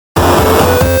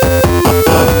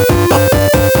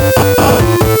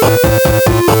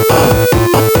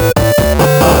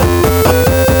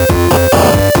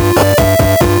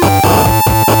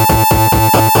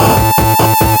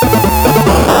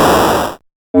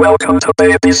Welcome to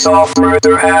Baby Soft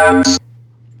Murder Hands,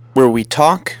 where we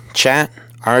talk, chat,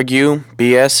 argue,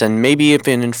 BS, and maybe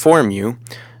even inform you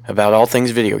about all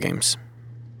things video games.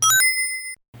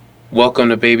 Welcome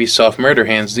to Baby Soft Murder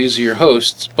Hands. These are your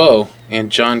hosts, Bo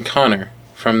and John Connor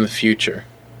from the future.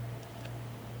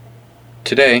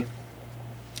 Today,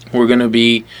 we're going to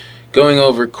be going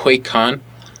over QuakeCon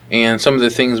and some of the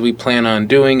things we plan on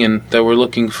doing and that we're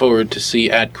looking forward to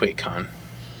see at QuakeCon.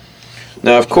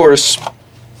 Now, of course,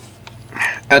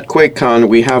 at QuakeCon,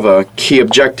 we have a key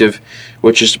objective,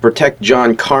 which is to protect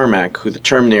John Carmack, who the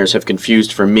Terminators have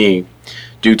confused for me,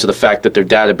 due to the fact that their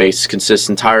database consists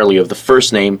entirely of the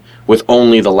first name with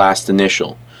only the last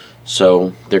initial.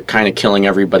 So they're kind of killing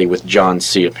everybody with John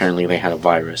C. Apparently they had a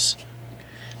virus.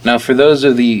 Now, for those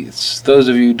of you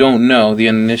who don't know, the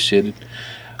uninitiated,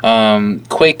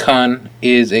 QuakeCon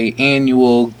is a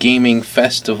annual gaming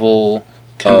festival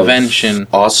convention.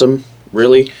 Awesome,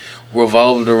 really?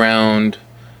 Revolved around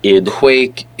id.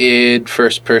 Quake, id,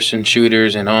 first-person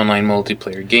shooters, and online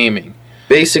multiplayer gaming.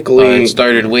 Basically, it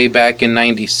started way back in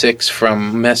 '96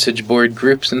 from message board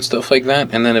groups and stuff like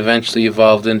that, and then eventually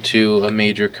evolved into a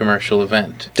major commercial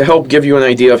event. To help give you an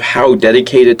idea of how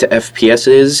dedicated to FPS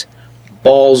it is,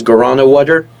 Ball's Guarana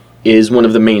Water is one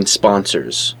of the main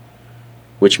sponsors,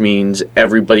 which means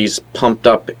everybody's pumped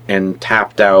up and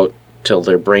tapped out till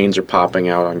their brains are popping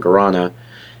out on Guarana,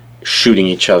 shooting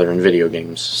each other in video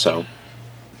games. So,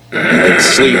 like,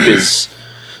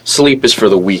 sleep is for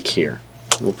the weak here.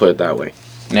 We'll put it that way.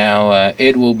 Now,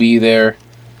 it will be there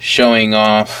showing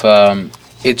off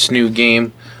its new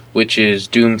game, which is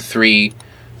Doom 3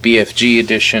 BFG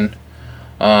Edition,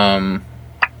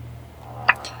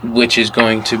 which is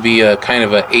going to be a kind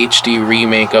of a HD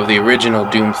remake of the original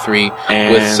Doom 3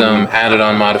 with some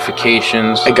added-on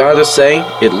modifications. I gotta say,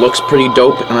 it looks pretty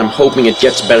dope, and I'm hoping it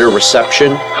gets better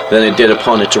reception than it did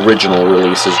upon its original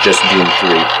release as just Doom 3.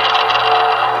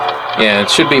 Yeah, it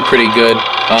should be pretty good.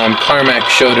 Carmack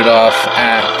showed it off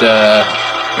at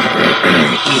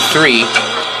E3,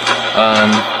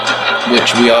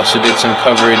 which we also did some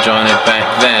coverage on it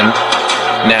back then.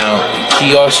 Now,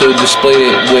 he also displayed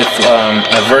it with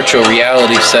a virtual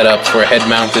reality setup for a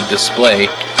head-mounted display,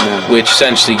 which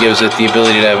essentially gives it the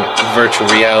ability to have virtual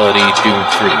reality Doom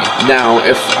 3. Now,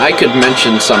 if I could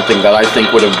mention something that I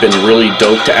think would have been really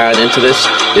dope to add into this,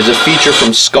 is a feature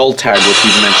from Skulltag, which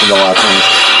we've mentioned a lot of times,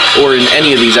 or in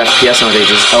any of these FPS nowadays,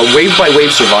 a wave-by-wave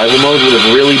survival mode would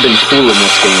have really been cool in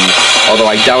this game.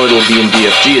 Although I doubt it'll be in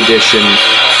BFG Edition,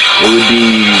 it would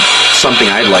be something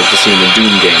I'd like to see in a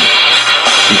Doom game.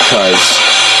 Because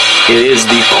it is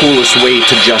the coolest way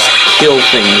to just kill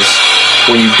things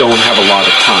when you don't have a lot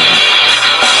of time.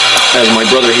 As my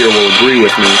brother here will agree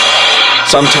with me,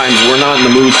 sometimes we're not in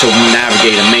the mood to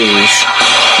navigate a maze.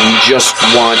 We just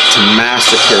want to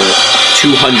massacre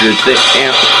 200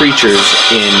 creatures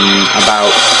in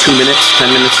about 2 minutes,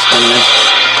 10 minutes, 10 minutes.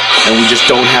 And we just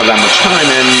don't have that much time.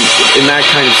 And in that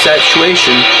kind of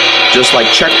situation, just like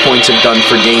checkpoints have done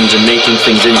for games and making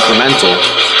things incremental,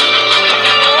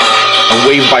 a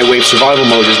wave-by-wave survival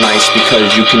mode is nice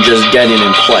because you can just get in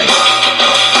and play.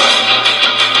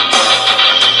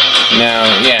 Now,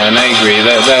 yeah, and I agree.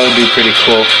 That would be pretty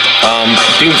cool.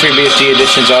 Doom 3 BFG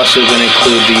Edition is also going to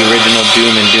include the original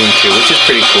Doom and Doom 2, which is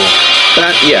pretty cool.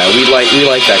 Yeah, we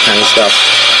like that kind of stuff.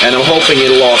 And I'm hoping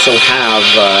it'll also have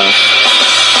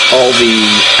all the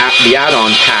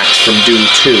add-on packs from Doom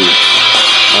 2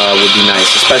 would be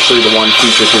nice, especially the one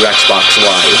featured through Xbox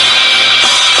Live.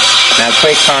 Now,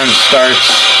 QuakeCon starts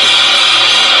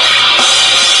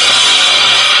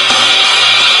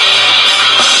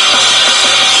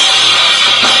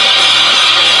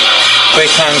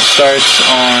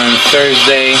on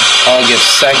Thursday,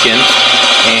 August 2nd,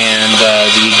 and the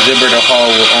exhibitor hall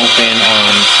will open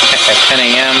at 10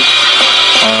 a.m.,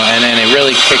 and then it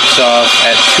really kicks off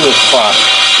at 2 o'clock,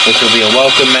 which will be a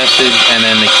welcome message, and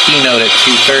then the keynote at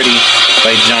 2:30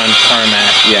 by John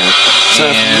Carmack. Yeah. So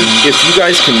if you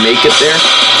guys can make it there,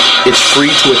 it's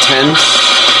free to attend.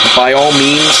 By all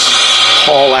means,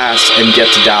 haul ass and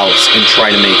get to Dallas and try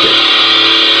to make it.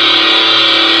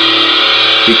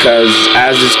 Because,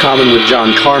 as is common with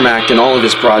John Carmack and all of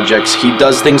his projects, he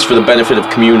does things for the benefit of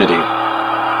community.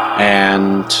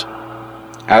 And,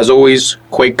 as always,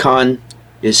 QuakeCon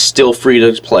is still free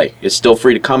to play. It's still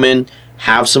free to come in,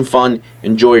 have some fun,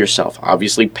 enjoy yourself.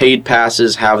 Obviously, paid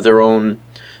passes have their own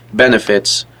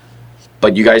benefits,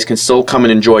 but you guys can still come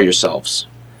and enjoy yourselves.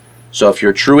 So if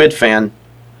you're a true id fan,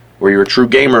 or you're a true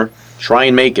gamer, try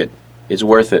and make it. It's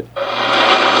worth it.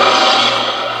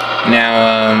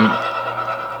 Now,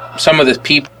 some of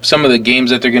the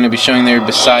games that they're going to be showing there,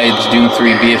 besides Doom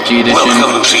 3 BFG Edition,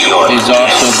 is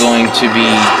also going to be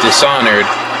Dishonored,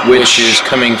 which is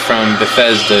coming from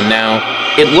Bethesda now.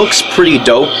 It looks pretty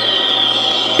dope.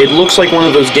 It looks like one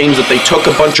of those games that they took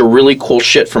a bunch of really cool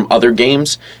shit from other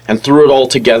games and threw it all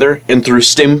together and threw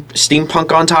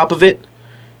steampunk on top of it,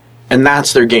 and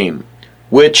that's their game.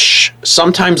 Which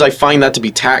sometimes I find that to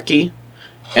be tacky,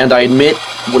 and I admit,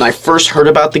 when I first heard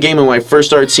about the game and when I first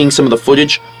started seeing some of the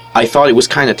footage, I thought it was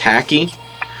kind of tacky.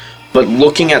 But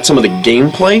looking at some of the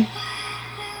gameplay,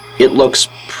 it looks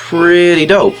pretty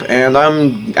dope, and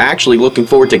I'm actually looking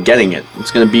forward to getting it.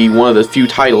 It's going to be one of the few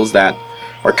titles that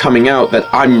are coming out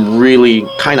that I'm really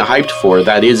kind of hyped for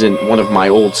that isn't one of my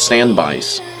old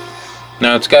standbys.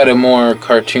 Now, it's got a more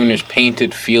cartoonish,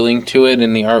 painted feeling to it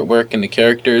in the artwork and the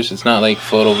characters. It's not like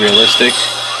photorealistic.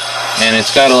 And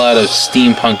it's got a lot of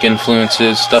steampunk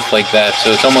influences, stuff like that.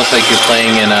 So it's almost like you're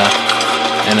playing in a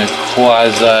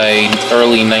quasi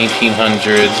early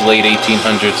 1900s, late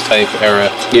 1800s type era.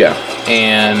 Yeah.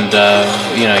 And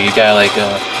you got like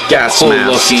a gas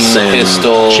cool-looking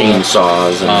pistol,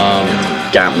 chainsaws, and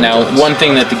now, one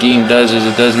thing that the game does is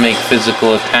it does make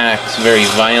physical attacks very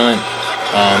violent,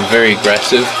 very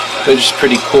aggressive, which is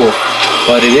pretty cool.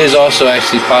 But it is also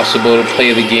actually possible to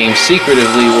play the game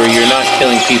secretively, where you're not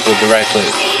killing people directly.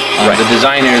 Right. The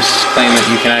designers claim that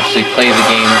you can actually play the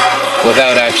game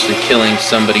without actually killing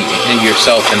somebody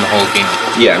yourself in the whole game.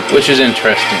 Yeah. Which is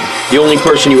interesting. The only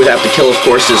person you would have to kill, of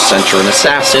course, is since you're an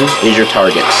assassin, is your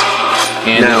targets.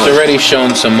 And it's already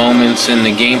shown some moments in the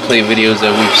gameplay videos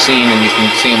that we've seen, and you can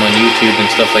see them on YouTube and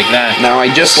stuff like that. Now, I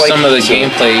just like some of the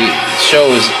gameplay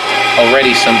shows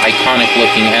already some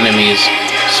iconic-looking enemies,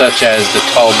 such as the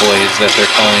tall boys that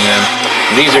they're calling them.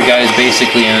 These are guys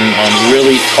basically on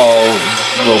really tall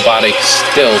robotic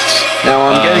stilts. Now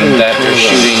I'm getting that are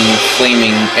shooting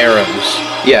flaming arrows.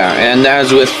 Yeah, and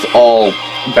as with all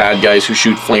bad guys who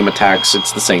shoot flame attacks,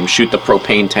 it's the same. Shoot the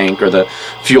propane tank or the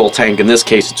fuel tank. In this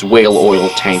case, it's whale oil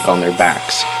tank on their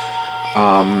backs.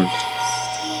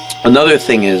 Another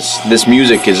thing is, this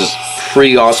music is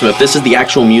pretty awesome. If this is the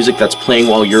actual music that's playing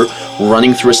while you're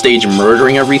running through a stage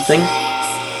murdering everything,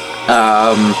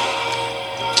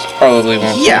 probably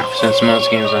won't. Yeah. Since most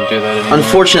games don't do that anymore.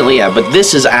 Unfortunately, yeah, but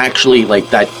this is actually like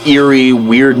that eerie,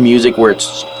 weird music where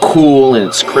it's cool and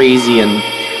it's crazy and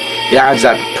it adds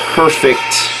that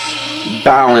perfect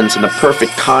balance and the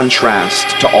perfect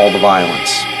contrast to all the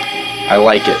violence. I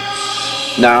like it.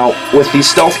 Now, with these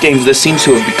stealth games, this seems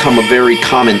to have become a very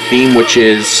common theme, which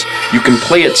is you can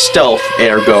play it stealth,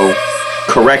 ergo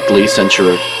correctly, since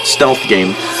you're a stealth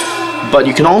game, but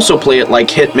you can also play it like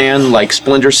Hitman, like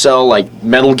Splinter Cell, like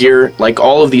Metal Gear, like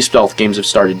all of these stealth games have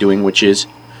started doing, which is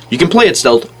you can play it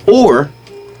stealth, or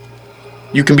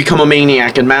you can become a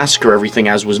maniac and massacre everything,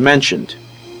 as was mentioned.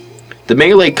 The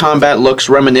melee combat looks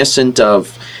reminiscent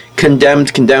of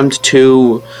Condemned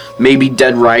 2, maybe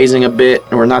Dead Rising a bit,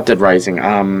 or not Dead Rising,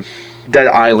 Dead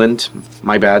Island,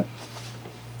 my bad.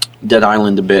 Dead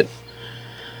Island a bit.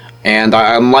 And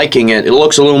I'm liking it. It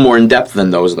looks a little more in-depth than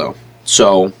those, though.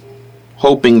 So,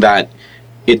 hoping that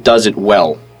it does it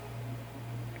well.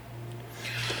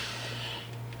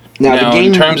 Now,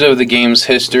 in terms of the game's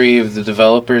history of the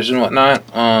developers and whatnot,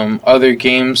 other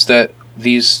games that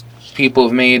these people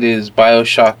have made is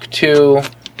BioShock 2,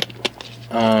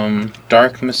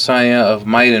 Dark Messiah of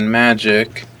Might and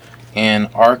Magic, and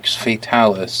Arx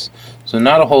Fatalis. So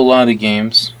not a whole lot of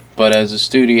games, but as a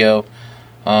studio,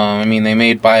 they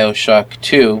made BioShock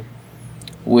 2,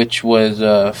 which was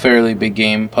a fairly big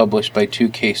game published by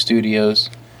 2K Studios.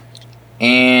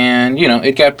 And,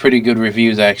 it got pretty good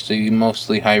reviews, actually,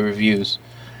 mostly high reviews.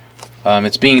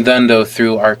 It's being done, though,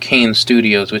 through Arcane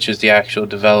Studios, which is the actual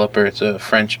developer. It's a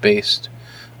French-based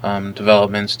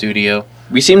development studio.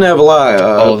 We seem to have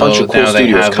a bunch of cool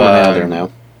studios coming out of there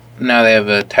now. Now they have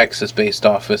a Texas-based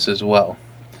office as well.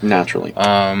 Naturally.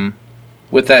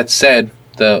 With that said,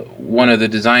 one of the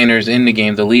designers in the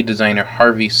game, the lead designer,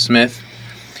 Harvey Smith,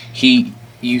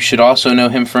 you should also know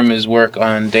him from his work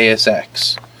on Deus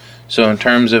Ex. So in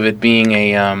terms of it being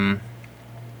a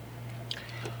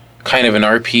kind of an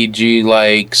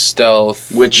RPG-like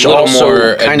stealth, which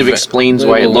also kind of explains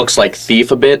why it looks like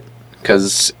Thief a bit,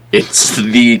 because it's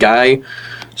the guy.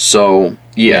 So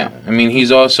yeah.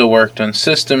 He's also worked on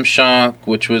System Shock,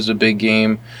 which was a big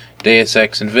game, Deus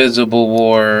Ex Invisible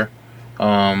War,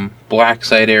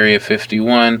 Blackside Area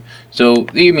 51. So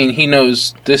he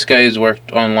knows, this guy has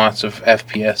worked on lots of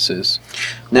FPSs.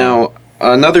 Now,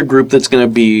 another group that's going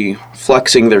to be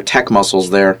flexing their tech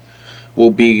muscles there will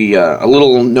be a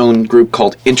little-known group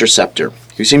called Interceptor,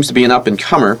 who seems to be an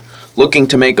up-and-comer looking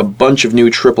to make a bunch of new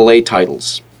AAA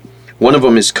titles. One of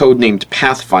them is codenamed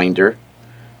Pathfinder.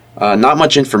 Not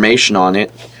much information on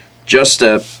it, just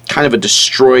a kind of a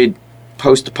destroyed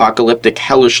post-apocalyptic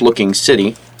hellish-looking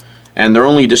city, and their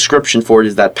only description for it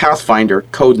is that Pathfinder,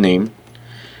 codename,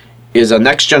 is a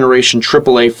next-generation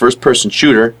AAA first-person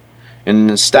shooter in an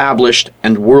established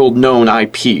and world-known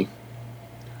IP.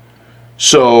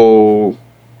 So,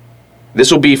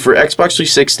 this will be for Xbox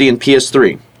 360 and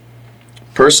PS3.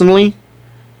 Personally,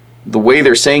 the way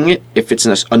they're saying it, if it's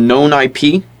a known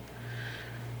IP,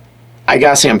 I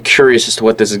gotta say I'm curious as to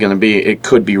what this is going to be. It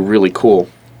could be really cool.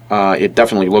 It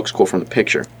definitely looks cool from the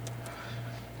picture.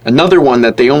 Another one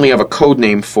that they only have a code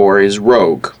name for is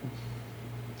Rogue.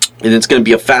 And it's going to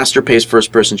be a faster-paced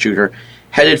first-person shooter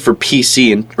headed for PC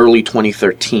in early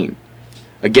 2013.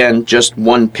 Again, just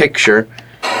one picture,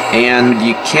 and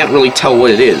you can't really tell what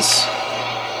it is.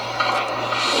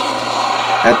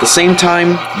 At the same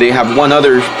time, they have one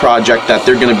other project that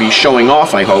they're going to be showing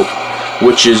off, I hope,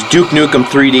 which is Duke Nukem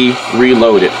 3D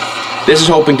Reloaded. This is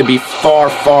hoping to be far,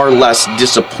 far less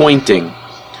disappointing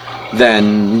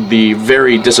than the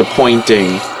very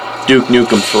disappointing Duke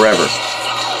Nukem Forever.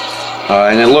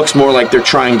 And it looks more like they're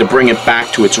trying to bring it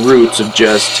back to its roots of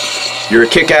just, you're a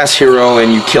kick-ass hero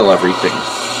and you kill everything.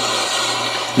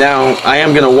 Now, I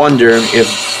am going to wonder if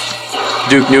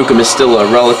Duke Nukem is still a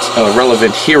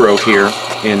relevant hero here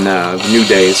in the new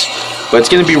days. But it's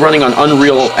going to be running on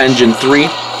Unreal Engine 3,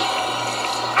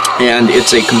 and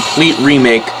it's a complete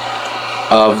remake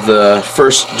of the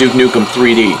first Duke Nukem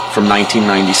 3D from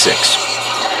 1996.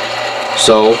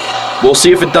 So, we'll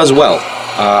see if it does well.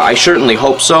 I certainly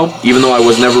hope so, even though I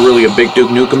was never really a big Duke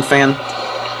Nukem fan.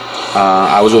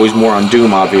 I was always more on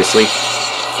Doom, obviously.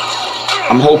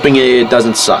 I'm hoping it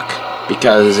doesn't suck,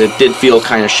 because it did feel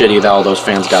kind of shitty that all those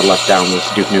fans got left down with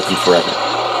Duke Nukem Forever.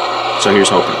 So here's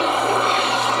hoping.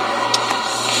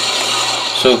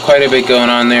 So quite a bit going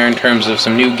on there in terms of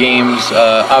some new games,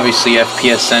 obviously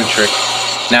FPS-centric.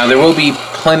 Now there will be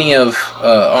plenty of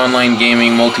online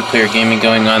gaming, multiplayer gaming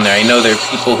going on there. I know there are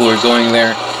people who are going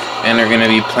there and are going to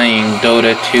be playing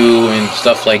Dota 2 and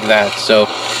stuff like that. So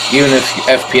even if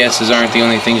FPSs aren't the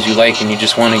only things you like and you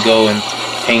just want to go and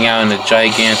hang out in a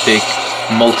gigantic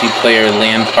multiplayer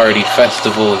LAN party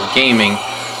festival of gaming,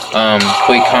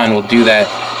 QuakeCon will do that.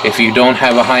 If you don't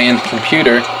have a high-end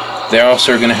computer, they're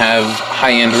also going to have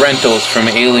high-end rentals from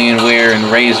Alienware and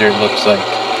Razer, it looks like.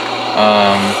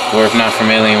 Or if not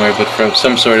from Alienware, but from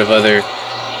some sort of other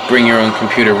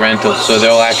bring-your-own-computer rental. So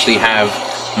they'll actually have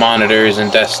monitors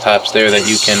and desktops there that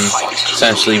you can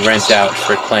essentially rent out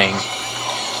for playing.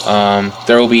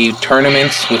 There will be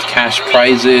tournaments with cash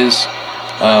prizes,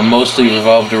 mostly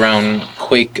revolved around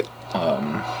Quake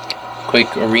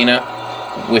Arena,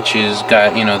 which is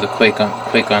got, the Quake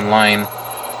Online,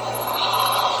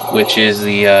 which is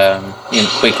the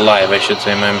Quake Live, I should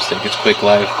say, my mistake, it's Quake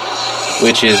Live,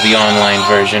 which is the online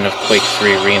version of Quake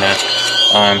 3 Arena.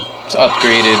 It's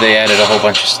upgraded, they added a whole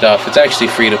bunch of stuff. It's actually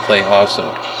free to play also.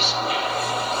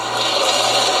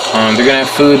 They're going to have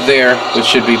food there, which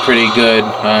should be pretty good,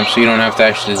 so you don't have to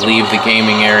actually leave the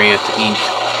gaming area to eat.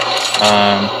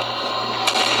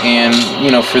 And,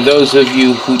 for those of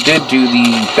you who did do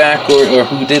the or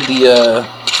who did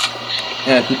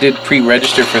who did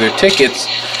pre-register for their tickets,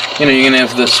 you're going to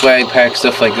have the swag pack,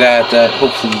 stuff like that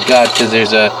hopefully you got, because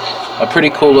there's a pretty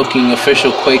cool looking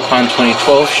official QuakeCon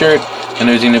 2012 shirt, and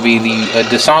there's going to be the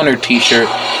Dishonored t-shirt,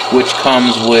 which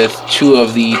comes with 2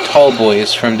 of the tall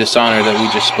boys from Dishonored that we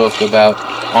just spoke about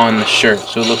on the shirt,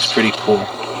 so it looks pretty cool.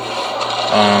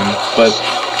 But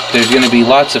there's going to be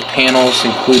lots of panels,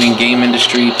 including game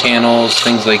industry panels,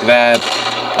 things like that,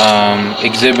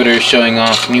 exhibitors showing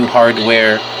off new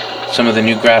hardware, some of the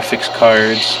new graphics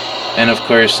cards, and of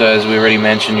course, as we already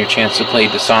mentioned, your chance to play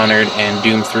Dishonored and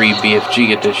Doom 3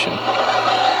 BFG Edition.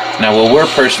 Now, what we're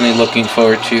personally looking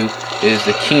forward to is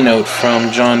the keynote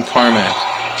from John Carmack,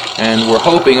 and we're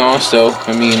hoping also,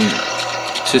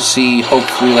 to see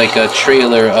hopefully like a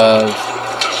trailer of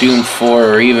Doom 4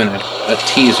 or even a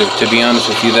teaser. To be honest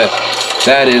with you,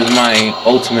 that is my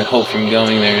ultimate hope from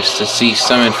going there, is to see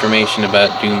some information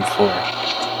about Doom 4.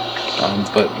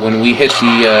 But when we hit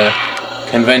the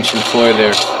convention floor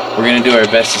there, we're going to do our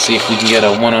best to see if we can get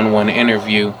a one-on-one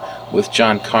interview with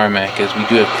John Carmack, as we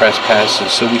do have press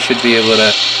passes, so we should be able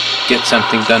to get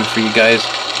something done for you guys.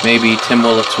 Maybe Tim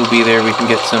Willits will be there, we can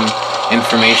get some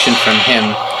information from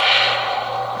him.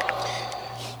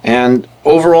 And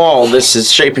overall, this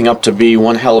is shaping up to be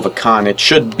one hell of a con. It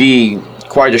should be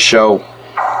quite a show.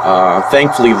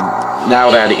 Thankfully, now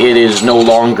that it is no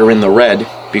longer in the red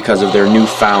because of their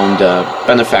newfound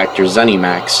benefactor,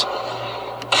 ZeniMax,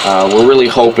 we're really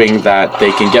hoping that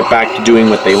they can get back to doing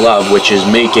what they love, which is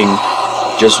making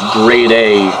just grade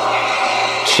A,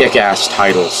 kick-ass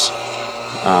titles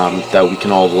that we can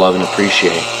all love and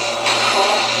appreciate.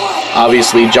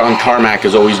 Obviously, John Carmack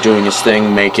is always doing his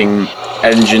thing, making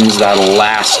engines that'll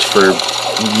last for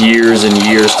years and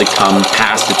years to come,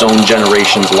 past its own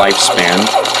generation's lifespan,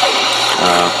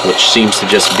 which seems to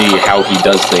just be how he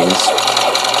does things.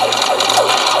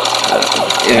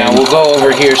 Now we'll go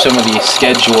over here some of the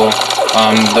schedule.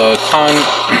 The con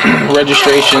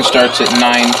registration starts at 9.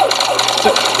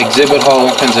 The exhibit hall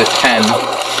opens at 10.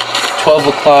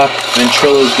 12 o'clock,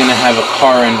 Ventrilo is going to have a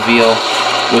car unveil,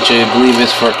 which I believe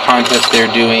is for a contest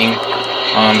they're doing.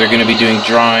 They're going to be doing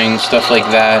drawings, stuff like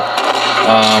that.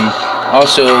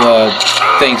 Also,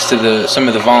 thanks to some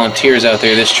of the volunteers out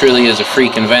there, this truly is a free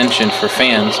convention for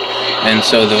fans. And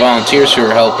so the volunteers who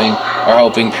are helping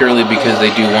purely because they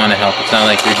do want to help. It's not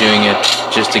like they're doing it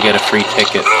just to get a free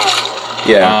ticket.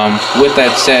 Yeah. With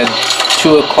that said,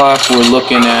 2 o'clock we're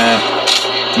looking at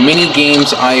Mini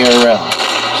Games IRL.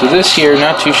 So this here,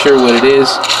 not too sure what it is.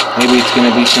 Maybe it's going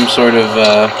to be some sort of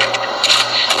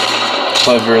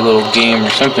clever little game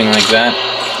or something like that.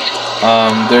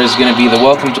 There's going to be the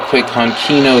Welcome to QuakeCon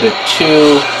keynote at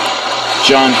 2.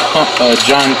 John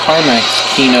Carmack's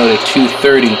keynote at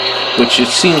 2:30, which it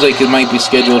seems like it might be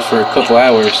scheduled for a couple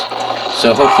hours.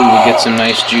 So hopefully we'll get some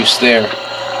nice juice there.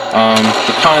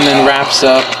 The con then wraps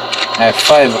up at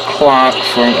 5 o'clock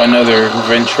for another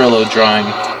Ventrilo drawing,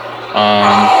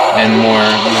 and more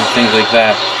things like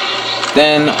that.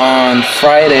 Then on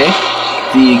Friday,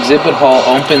 the exhibit hall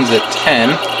opens at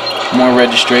 10, more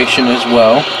registration as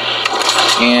well,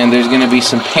 and there's going to be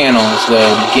some panels. The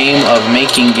game of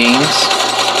making games,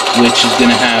 which is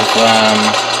going to have,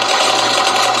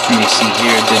 let me see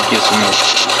here, I did get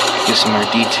some more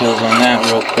details on that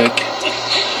real quick.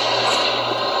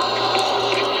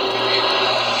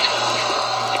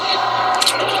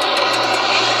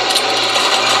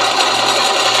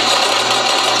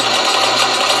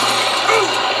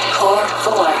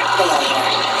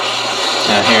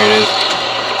 Now here it is.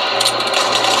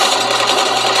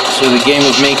 So the game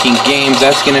of making games,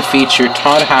 that's going to feature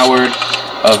Todd Howard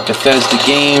of Bethesda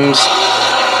Games,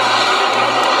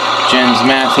 Jens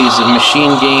Matthews of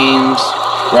Machine Games,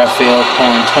 Rafael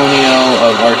Colantonio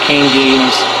of Arcane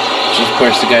Games, which is of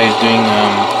course the guy who's doing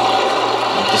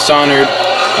Dishonored,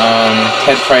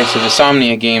 Ted Price of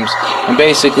Insomnia Games, and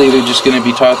basically they're just going to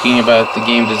be talking about the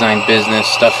game design business,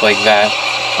 stuff like that.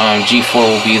 G4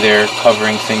 will be there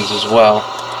covering things as well.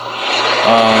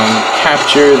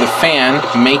 Capture the Fan,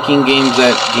 making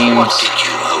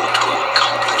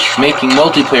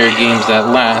multiplayer games that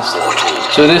last.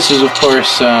 So this is of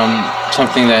course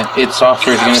something that id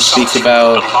Software is going to speak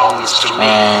about.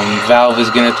 Valve is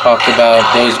going to talk about.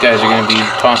 Those guys are going to be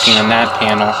talking on that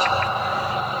panel.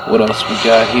 What else we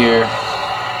got here?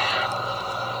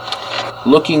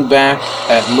 Looking back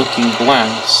at Looking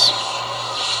Glass.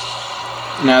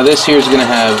 Now this here is going to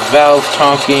have Valve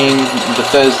talking,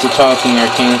 Bethesda talking,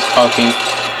 Arcane's talking,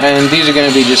 and these are going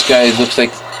to be just guys, looks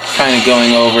like, kind of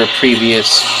going over previous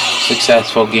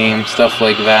successful games, stuff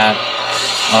like that.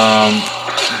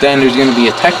 Then there's going to be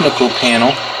a technical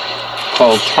panel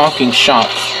called Talking Shop,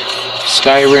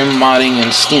 Skyrim, Modding,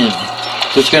 and Steam.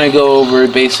 So it's going to go over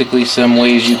basically some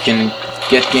ways you can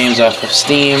get games off of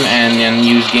Steam and then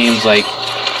use games like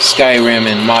Skyrim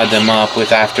and mod them up with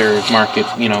aftermarket,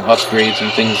 upgrades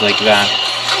and things like that.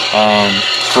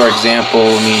 For example,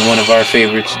 one of our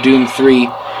favorites, Doom 3,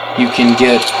 you can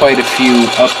get quite a few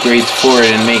upgrades for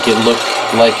it and make it look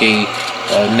like a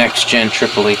next-gen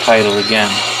AAA title again.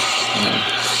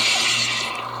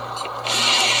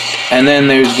 And then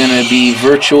there's going to be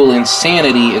Virtual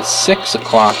Insanity at 6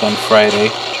 o'clock on Friday,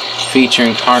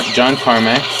 featuring John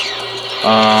Carmack,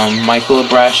 Michael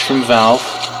Abrash from Valve,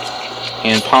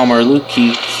 and Palmer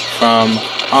Luckey from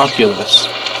Oculus.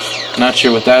 Not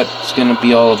sure what that's going to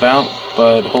be all about,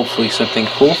 but hopefully something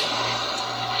cool.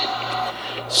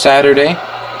 Saturday,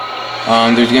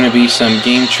 there's going to be some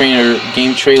game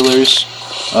trailers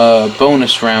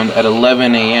bonus round at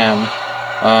 11 a.m.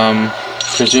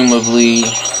 Presumably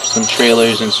some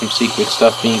trailers and some secret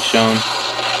stuff being shown.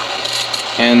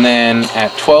 And then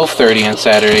at 12:30 on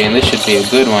Saturday, and this should be a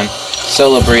good one,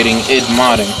 celebrating id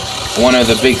Modding. One of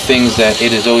the big things that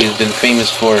id has always been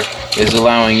famous for is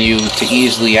allowing you to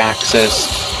easily access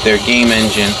their game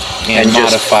engine and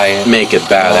modify it. Make it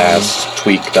badass,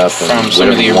 tweaked up, and from some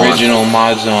of the original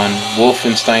mods on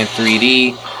Wolfenstein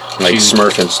 3D, like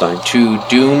Smurfenstein, to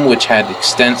Doom, which had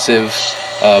extensive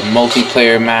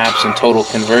multiplayer maps and total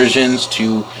conversions,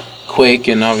 to Quake,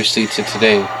 and obviously to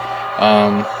today.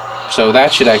 So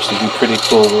that should actually be pretty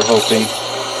cool, we're hoping.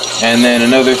 And then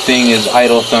another thing is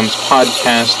Idle Thumb's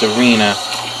Podcast Arena.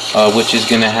 which is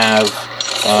going to have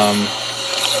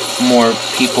more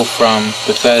people from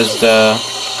Bethesda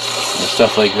and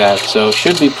stuff like that. So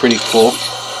should be pretty cool.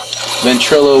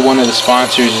 Ventrilo, one of the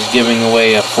sponsors, is giving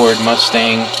away a Ford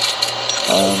Mustang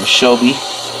Shelby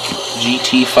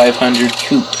GT 500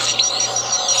 Coupe.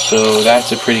 So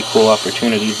that's a pretty cool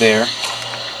opportunity there.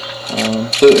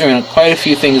 So quite a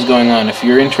few things going on. If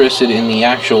you're interested in the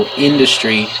actual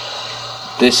industry,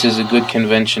 this is a good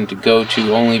convention to go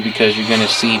to, only because you're going to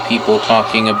see people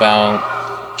talking about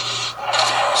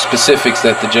specifics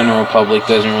that the general public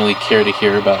doesn't really care to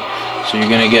hear about. So you're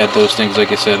going to get those things,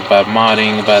 like I said, about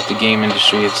modding, about the game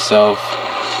industry itself,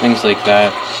 things like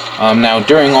that. Now,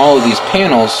 during all of these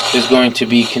panels is going to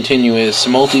be continuous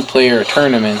multiplayer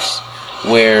tournaments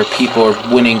where people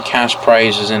are winning cash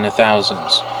prizes in the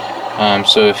thousands.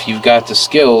 So if you've got the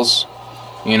skills,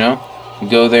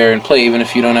 go there and play. Even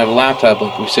if you don't have a laptop,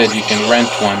 like we said, you can rent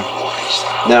one.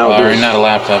 Now, or not a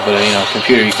laptop, but a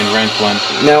computer, you can rent one.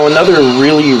 Now, another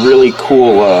really, really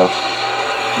cool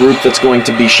group that's going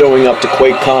to be showing up to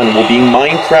QuakeCon will be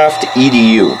Minecraft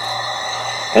EDU.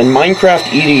 And Minecraft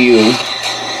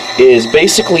EDU is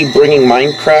basically bringing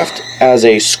Minecraft as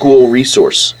a school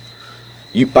resource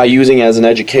by using it as an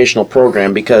educational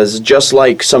program, because just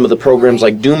like some of the programs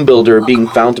like Doom Builder are being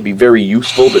found to be very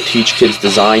useful to teach kids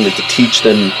design and to teach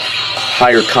them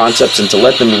higher concepts and to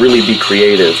let them really be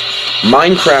creative,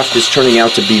 Minecraft is turning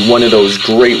out to be one of those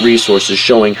great resources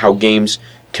showing how games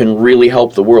can really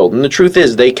help the world. And the truth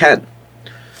is, they can.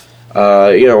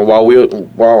 While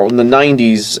in the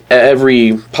 90s,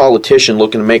 every politician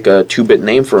looking to make a 2-bit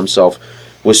name for himself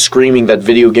was screaming that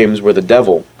video games were the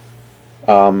devil.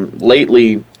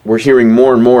 Lately, we're hearing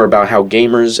more and more about how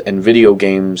gamers and video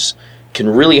games can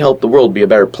really help the world be a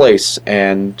better place.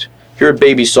 And here at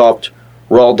Babysoft,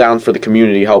 we're all down for the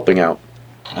community helping out.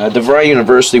 DeVry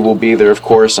University will be there, of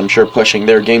course, I'm sure, pushing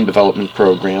their game development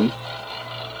program.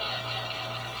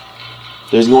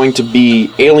 There's going to be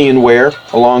Alienware,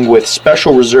 along with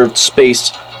special reserved space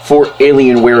for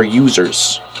Alienware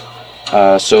users.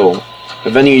 So,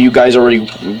 if any of you guys already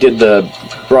did the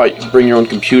bring your own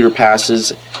computer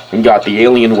passes and got the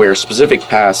Alienware specific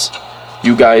pass,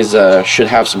 you guys should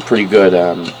have some pretty good,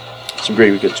 some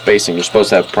pretty good spacing. You're supposed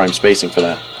to have prime spacing for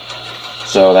that.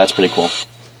 So that's pretty cool.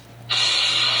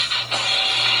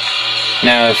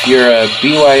 Now, if you're a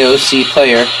BYOC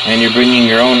player and you're bringing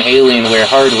your own Alienware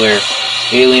hardware,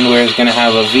 Alienware is going to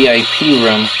have a VIP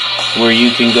room where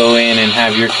you can go in and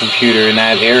have your computer in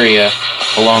that area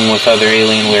along with other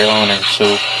Alienware owners. So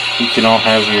you can all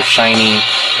have your shiny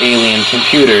alien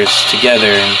computers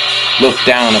together and look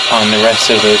down upon the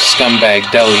rest of those scumbag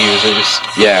Dell users.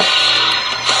 Yeah.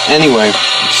 Anyway,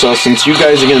 so since you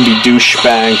guys are going to be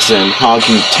douchebags and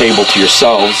hogging the table to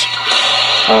yourselves,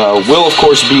 we'll of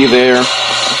course be there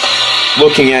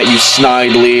looking at you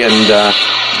snidely and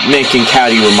making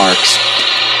catty remarks.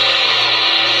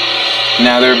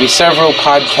 Now, there will be several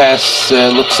podcasts,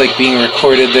 looks like being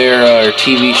recorded there, or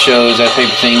TV shows, that type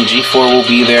of thing. G4 will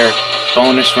be there.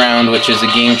 Bonus Round, which is a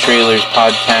Game Trailers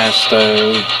podcast,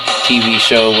 TV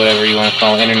show, whatever you want to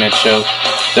call it, internet show.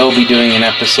 They'll be doing an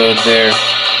episode there.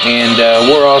 And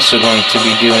we're also going to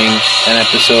be doing an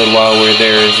episode while we're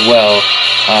there as well.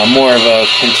 More of a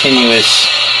continuous...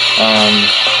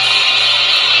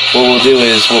 what we'll do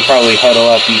is we'll probably huddle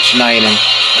up each night and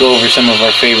go over some of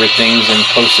our favorite things and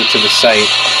post it to the site.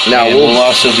 Now, and we'll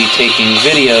also be taking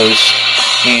videos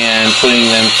and putting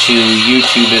them to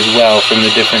YouTube as well from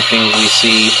the different things we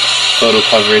see, photo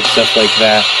coverage, stuff like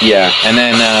that. Yeah. And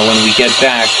then when we get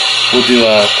back, we'll do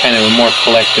a kind of a more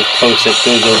collective post that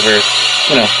goes over,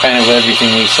 kind of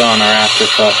everything we saw in our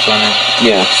afterthoughts on it.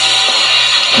 Yeah.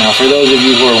 Now, for those of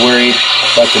you who are worried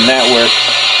about the network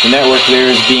there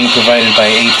is being provided by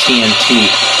AT&T,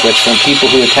 which from people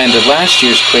who attended last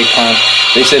year's QuakeCon,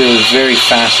 they said it was very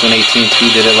fast when AT&T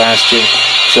did it last year.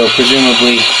 So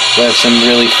presumably we'll have some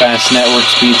really fast network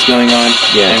speeds going on,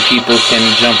 and people can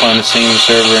jump on the same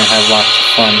server and have lots of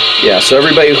fun. Yeah, so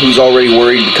everybody who's already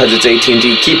worried because it's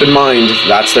AT&T, keep in mind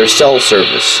that's their cell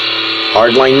service.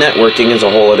 Hardline networking is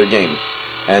a whole other game,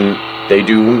 and they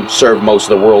do serve most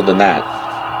of the world in that.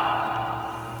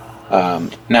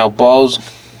 Now, Balls,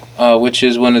 which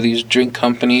is one of these drink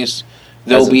companies,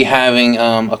 they'll be having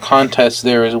a contest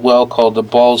there as well called the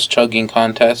Balls Chugging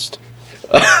Contest,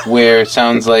 where it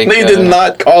sounds like... They did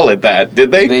not call it that,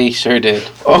 did they? They sure did.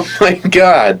 Oh my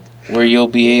god. Where you'll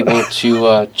be able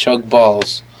to chug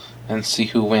balls and see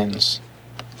who wins.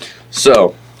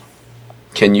 So,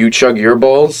 can you chug your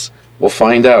balls? We'll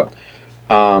find out.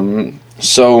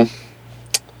 So,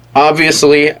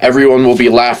 obviously, everyone will be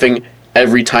laughing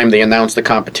every time they announce the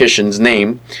competition's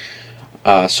name.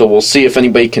 So we'll see if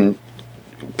anybody can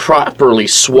properly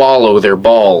swallow their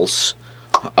balls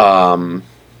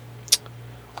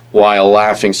while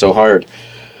laughing so hard.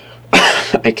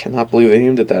 I cannot believe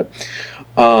they did that.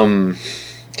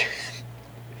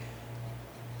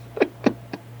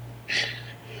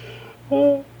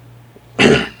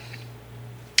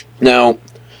 Now,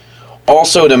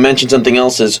 also to mention something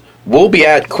else is, we'll be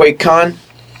at QuakeCon,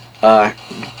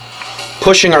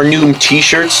 pushing our new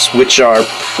t-shirts, which are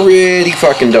pretty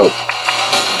fucking dope.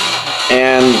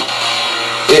 And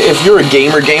if you're a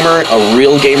gamer, a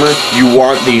real gamer, you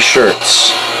want these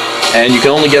shirts. And you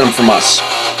can only get them from us.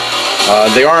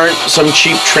 They aren't some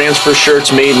cheap transfer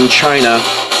shirts made in China.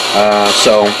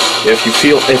 So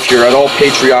if you're at all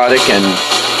patriotic and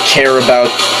care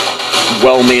about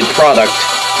well-made product,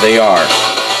 they are.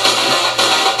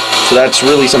 So that's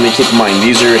really something to keep in mind.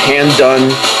 These are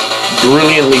hand-done,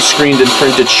 brilliantly screened and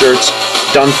printed shirts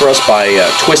done for us by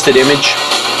Twisted Image,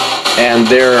 and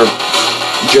they're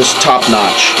just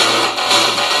top-notch.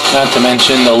 Not to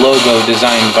mention the logo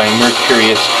designed by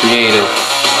Mercurius Creative,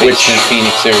 based in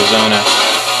Phoenix, Arizona.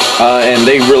 And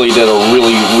they really did a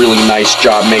really, really nice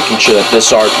job making sure that this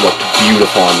art looked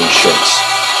beautiful on these shirts.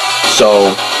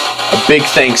 So, a big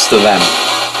thanks to them.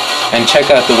 And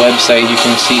check out the website, you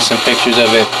can see some pictures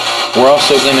of it. We're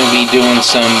also going to be doing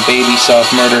some Baby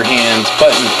Soft Murder Hands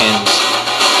button pins.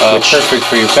 Perfect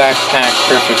for your backpack,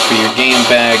 perfect for your game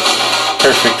bag,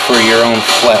 perfect for your own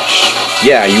flesh.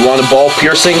 Yeah, you want a ball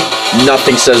piercing?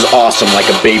 Nothing says awesome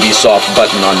like a Baby Soft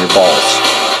button on your balls.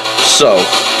 So,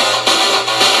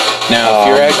 now if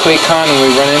you're at QuakeCon and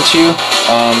we run into you,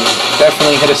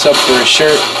 definitely hit us up for a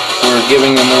shirt. We're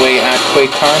giving them away at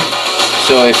QuakeCon.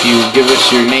 So if you give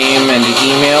us your name and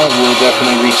email, we'll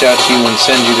definitely reach out to you and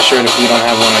send you the shirt if we don't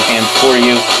have one on hand for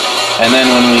you. And then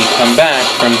when we come back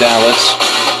from Dallas,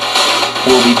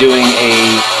 we'll be doing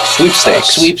a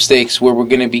sweepstakes where we're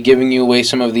going to be giving you away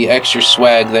some of the extra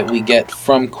swag that we get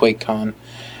from QuakeCon.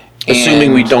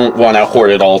 Assuming we don't want to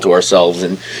hoard it all to ourselves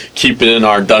and keep it in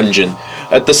our dungeon.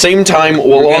 At the same time,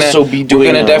 we're going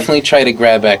to definitely try to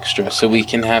grab extra so we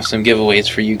can have some giveaways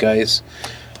for you guys.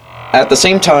 At the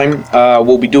same time,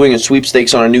 we'll be doing a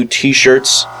sweepstakes on our new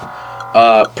t-shirts.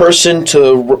 Person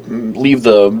to leave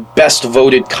the best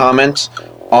voted comment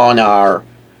on our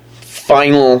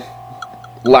final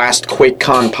last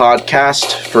QuakeCon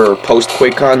podcast for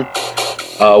post-QuakeCon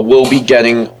will be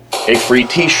getting a free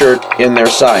t-shirt in their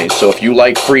size. So if you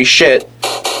like free shit,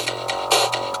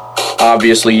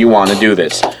 obviously you want to do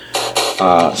this.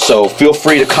 So feel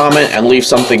free to comment and leave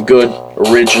something good,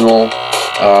 original,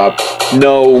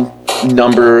 no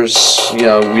numbers, we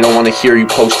don't want to hear you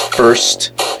post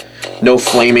first, no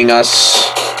flaming us,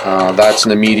 that's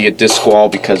an immediate disqual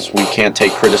because we can't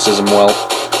take criticism well.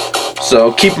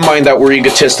 So keep in mind that we're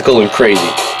egotistical and crazy.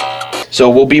 So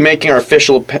we'll be making our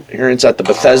official appearance at the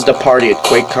Bethesda party at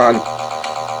QuakeCon.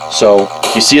 So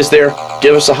if you see us there,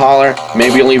 give us a holler.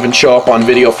 Maybe you'll even show up on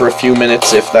video for a few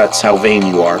minutes if that's how vain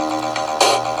you are.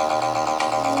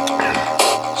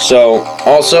 So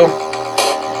also,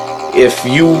 if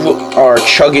you are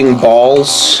chugging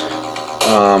balls,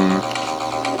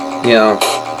 I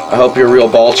hope you're a real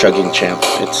ball chugging champ.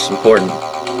 It's important.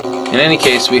 In any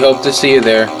case, we hope to see you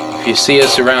there. If you see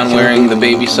us around wearing the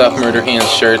Baby Soft Murder Hands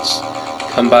shirts,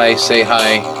 come by, say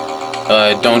hi.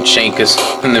 Don't shank us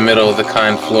in the middle of the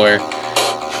con floor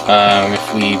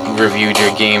if we reviewed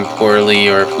your game poorly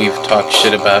or if we've talked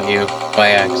shit about you by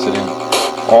accident.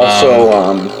 Also,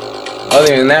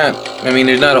 other than that,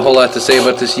 there's not a whole lot to say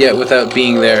about this yet without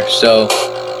being there, so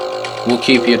we'll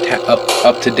keep you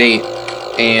up to date,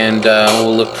 and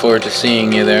we'll look forward to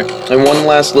seeing you there. And one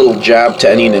last little jab to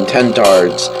any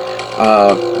Nintendards.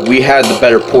 We had the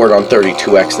better port on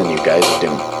 32X than you guys do.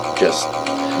 Just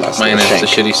minus the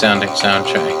shitty sounding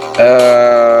soundtrack.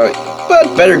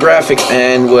 But better graphics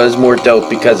and was more dope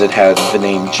because it had the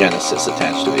name Genesis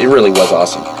attached to it. It really was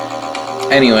awesome.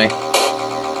 Anyway,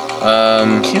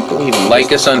 can't believe you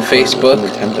like us on Facebook,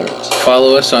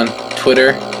 follow us on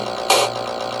Twitter,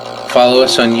 follow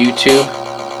us on YouTube,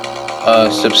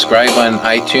 subscribe on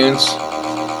iTunes,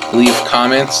 leave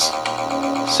comments,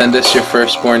 send us your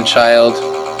firstborn child,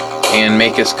 and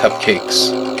make us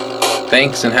cupcakes.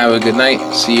 Thanks and have a good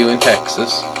night. See you in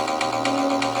Texas.